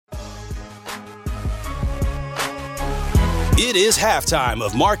It is halftime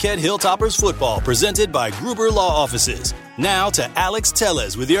of Marquette Hilltoppers football presented by Gruber Law Offices. Now to Alex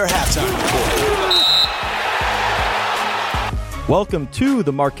Tellez with your halftime report. Welcome to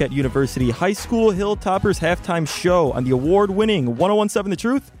the Marquette University High School Hilltoppers halftime show on the award-winning 101.7 The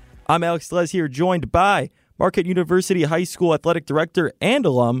Truth. I'm Alex Tellez here, joined by Marquette University High School Athletic Director and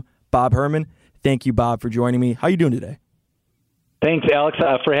alum, Bob Herman. Thank you, Bob, for joining me. How are you doing today? Thanks, Alex,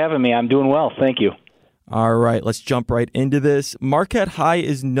 for having me. I'm doing well. Thank you. All right, let's jump right into this. Marquette High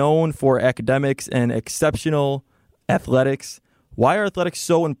is known for academics and exceptional athletics. Why are athletics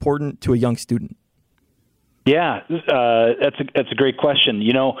so important to a young student? Yeah, that's a great question.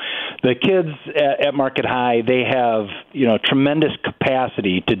 You know, the kids at Marquette High, they have, tremendous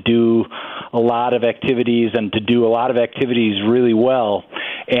capacity to do a lot of activities and to do a lot of activities really well.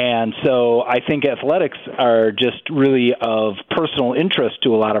 And so I think athletics are just really of personal interest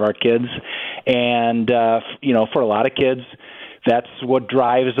to a lot of our kids. And, for a lot of kids, that's what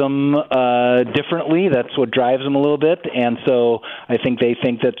drives them differently. That's what drives them a little bit. And so I think they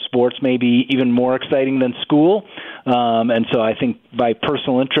think that sports may be even more exciting than school. And so I think by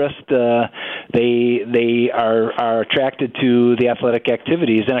personal interest, they are attracted to the athletic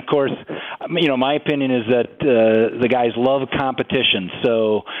activities. And, of course, my opinion is that the guys love competition.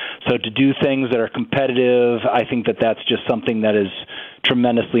 So to do things that are competitive, I think that's just something that is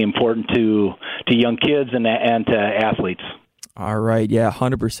tremendously important to young kids and to athletes. All right. Yeah,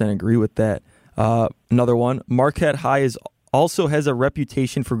 100% agree with that. Another one, Marquette High also has a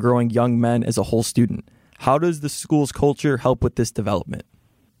reputation for growing young men as a whole student. How does the school's culture help with this development?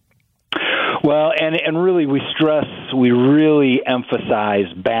 Well, and really we really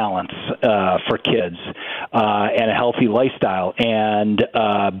emphasize balance for kids and a healthy lifestyle, and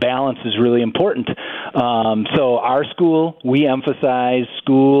balance is really important. So our school, we emphasize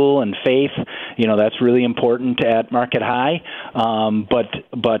school and faith. That's really important at Marquette High.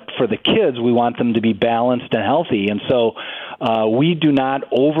 But for the kids, we want them to be balanced and healthy, and so we do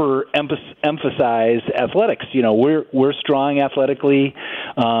not emphasize athletics. We're strong athletically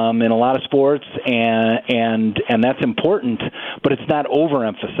in a lot of sports, and that's important, but it's not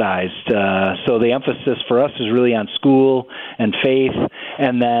overemphasized. So the emphasis for us is really on school and faith,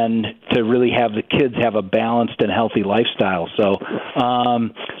 and then to really have the kids have a balanced and healthy lifestyle. So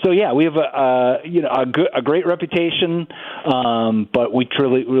yeah, we have a great reputation, but we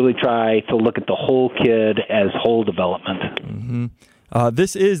really try to look at the whole kid as whole development. Mm-hmm.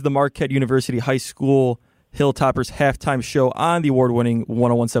 This is the Marquette University High School Hilltoppers halftime show on the award-winning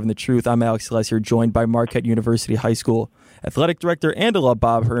 101.7 The Truth. I'm Alex Tellez here, joined by Marquette University High School Athletic Director and alum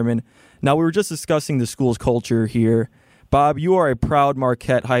Bob Herman. Now, we were just discussing the school's culture here. Bob, you are a proud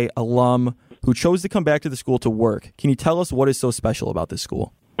Marquette High alum who chose to come back to the school to work. Can you tell us what is so special about this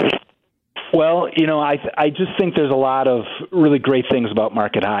school? Well, I just think there's a lot of really great things about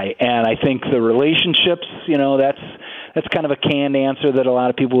Marquette High, and I think the relationships, that's kind of a canned answer that a lot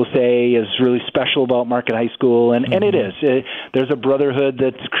of people will say is really special about Marquette High School, and it is. There's a brotherhood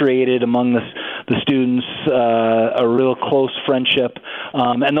that's created among the students, a real close friendship,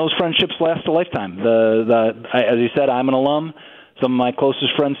 and those friendships last a lifetime. As you said, I'm an alum. Some of my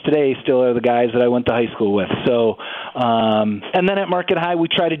closest friends today still are the guys that I went to high school with. So, and then at Marquette High, we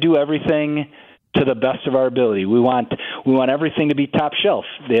try to do everything to the best of our ability. We want everything to be top shelf.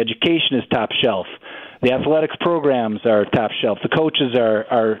 The education is top shelf. The athletics programs are top shelf. The coaches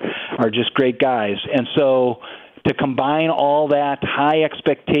are just great guys. And so to combine all that high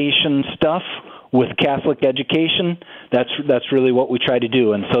expectation stuff with Catholic education, that's really what we try to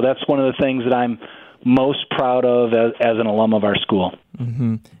do. And so that's one of the things that I'm most proud of as an alum of our school.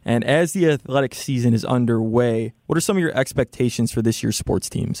 Mm-hmm. And as the athletic season is underway, what are some of your expectations for this year's sports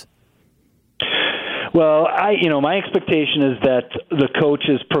teams? Well, my expectation is that the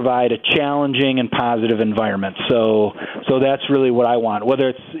coaches provide a challenging and positive environment. So that's really what I want. Whether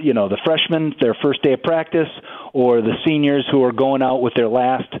it's, the freshmen, their first day of practice, or the seniors who are going out with their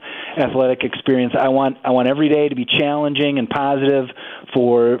last athletic experience, I want every day to be challenging and positive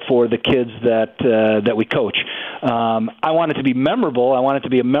for the kids that we coach. I want it to be memorable. I want it to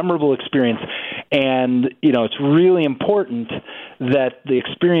be a memorable experience. And, it's really important that the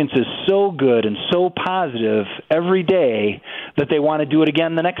experience is so good and so positive every day that they want to do it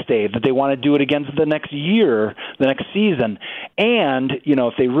again the next day, that they want to do it again the next year, the next season. And,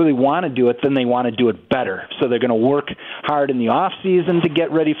 if they really want to do it, then they want to do it better. So they're going to work hard in the off season to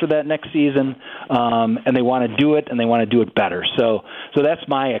get ready for that next season, and they want to do it, and they want to do it better. So that's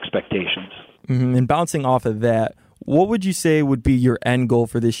my expectations. Mm-hmm. And bouncing off of that, what would you say would be your end goal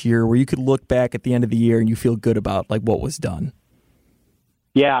for this year, where you could look back at the end of the year and you feel good about what was done?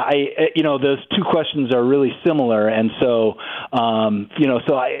 Yeah, those two questions are really similar, and so,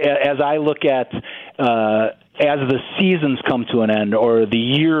 as I look at as the seasons come to an end or the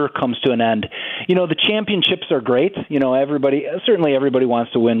year comes to an end, the championships are great. Everybody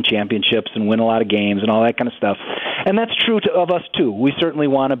wants to win championships and win a lot of games and all that kind of stuff, and that's true of us too. We certainly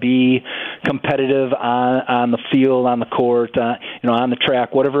want to be competitive on the field, on the court, on the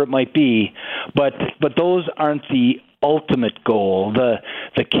track, whatever it might be. But those aren't the ultimate goal.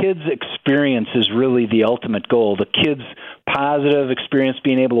 The kids' experience is really the ultimate goal. The kids' positive experience,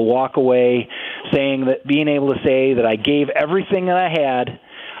 being able to walk away, being able to say that I gave everything that I had,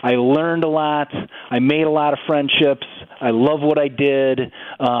 I learned a lot, I made a lot of friendships, I love what I did.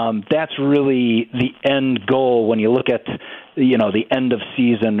 That's really the end goal when you look at the end of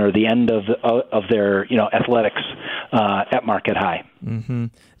season or the end of their athletics at Marquette High. Mm-hmm.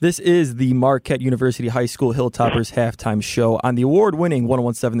 This is the Marquette University High School Hilltoppers halftime show on the award-winning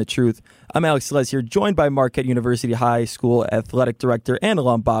 101.7 The Truth. I'm Alex Tellez here, joined by Marquette University High School athletic director and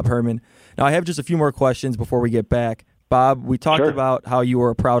alum Bob Herman. Now, I have just a few more questions before we get back. Bob, we talked about how you were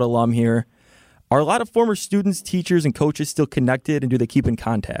a proud alum here. Are a lot of former students, teachers, and coaches still connected, and do they keep in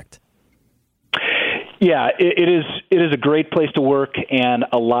contact? Yeah, it is a great place to work, and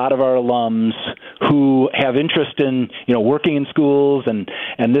a lot of our alums who have interest in working in schools and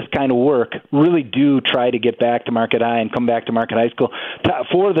this kind of work really do try to get back to Marquette High and come back to Marquette High School.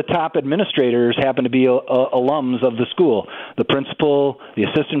 Four of the top administrators happen to be alums of the school: the principal, the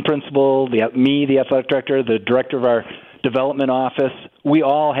assistant principal, me, the athletic director, the director of our development office. We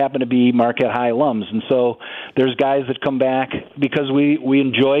all happen to be Marquette High alums, and so there's guys that come back because we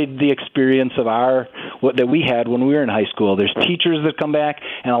enjoyed the experience of that we had when we were in high school. There's teachers that come back,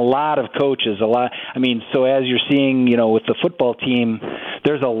 and a lot of coaches. So as you're seeing, with the football team,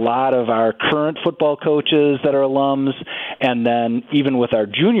 there's a lot of our current football coaches that are alums, and then even with our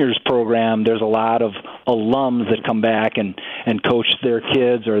juniors program, there's a lot of alums that come back and coach their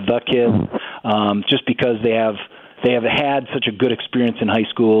kids or the kids, just because they have had such a good experience in high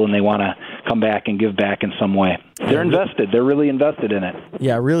school, and they want to come back and give back in some way. They're invested. They're really invested in it.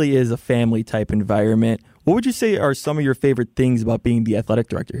 Yeah, it really is a family-type environment. What would you say are some of your favorite things about being the athletic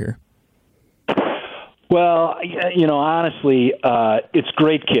director here? Well, honestly, it's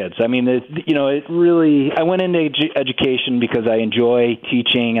great kids. I mean, it really. I went into education because I enjoy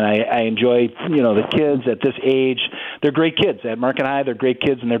teaching, and I enjoy, the kids at this age. They're great kids at Marquette High. They're great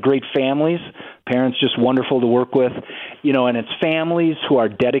kids, and they're great families. Parents just wonderful to work with, and it's families who are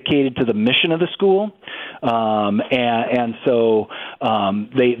dedicated to the mission of the school, and so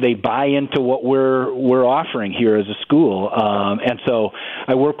they buy into what we're offering here as a school, and so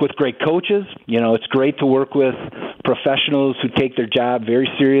I work with great coaches. It's great to work with professionals who take their job very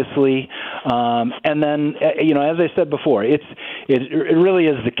seriously, and then as I said before, it really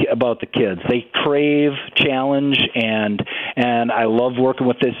is about the kids. They crave challenge, and I love working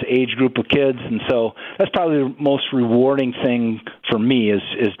with this age group of kids. And so that's probably the most rewarding thing for me is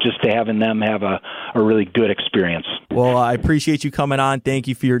just to having them have a really good experience. Well, I appreciate you coming on. Thank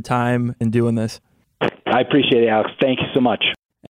you for your time and doing this. I appreciate it, Alex. Thank you so much.